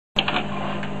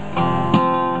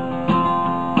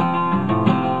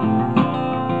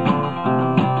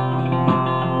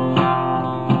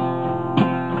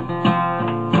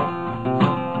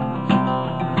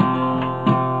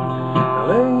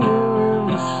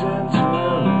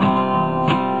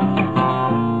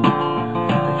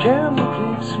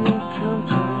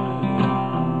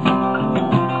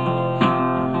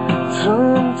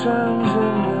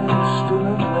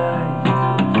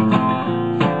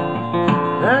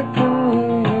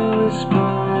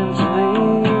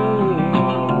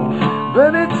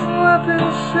up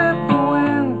and set the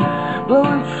wind,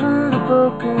 blowing through the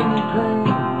broken panes,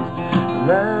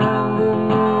 reminding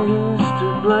me who's to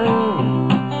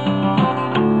blame.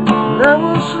 And I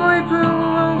will sleep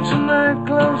alone tonight,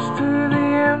 close to the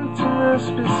emptiness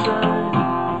beside.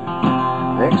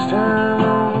 Next time I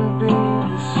won't be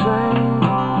the same.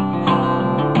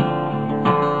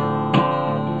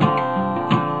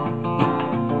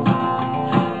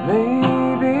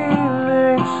 Maybe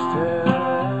next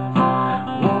time I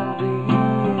won't be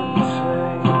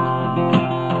insane.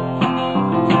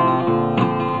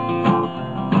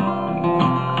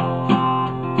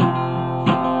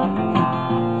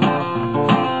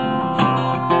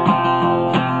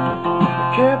 I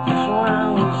kept the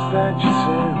flowers that you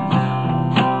sent,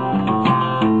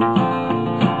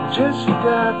 just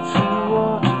forgot to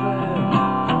water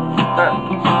them,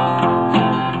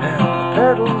 and the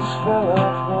petals fell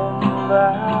off one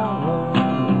by one,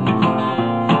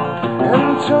 and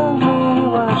told me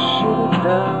what I should have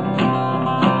done.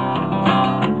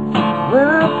 When I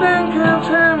think how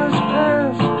time has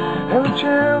passed, every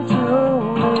child to hold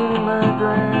me in my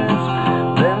grasp,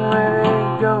 then let it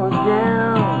go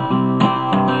again.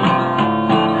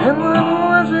 And what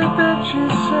was it that you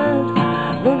said?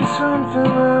 Maybe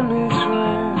something I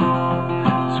misread,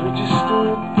 so we just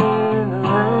stood there in the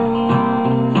rain.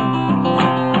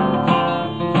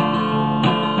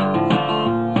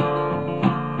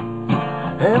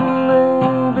 And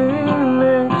maybe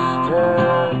next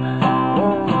time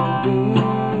won't be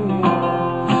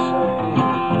the same.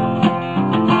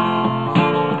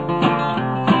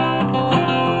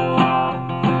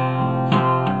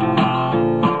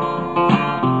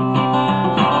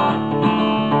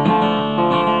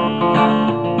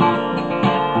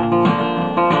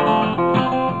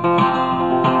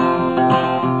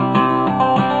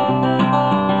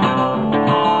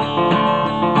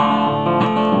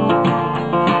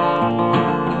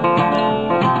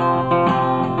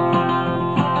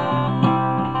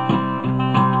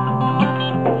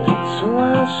 So I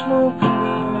smoke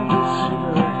another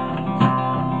cigarette,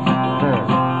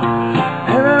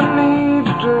 and I need a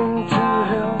drink to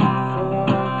help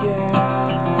forget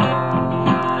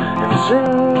every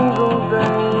single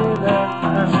day that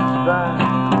passes by.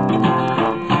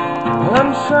 Well,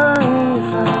 I'm sorry if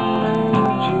I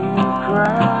made you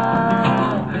cry,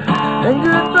 and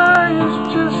goodbye is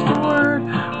just a word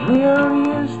we all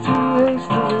use too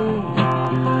hastily.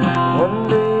 One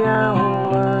day I will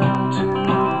learn to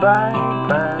bite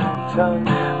my tongue,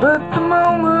 but the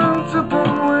moment's upon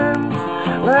winds,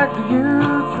 like the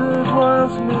youth that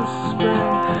was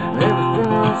misspent.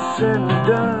 Everything was said and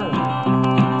done.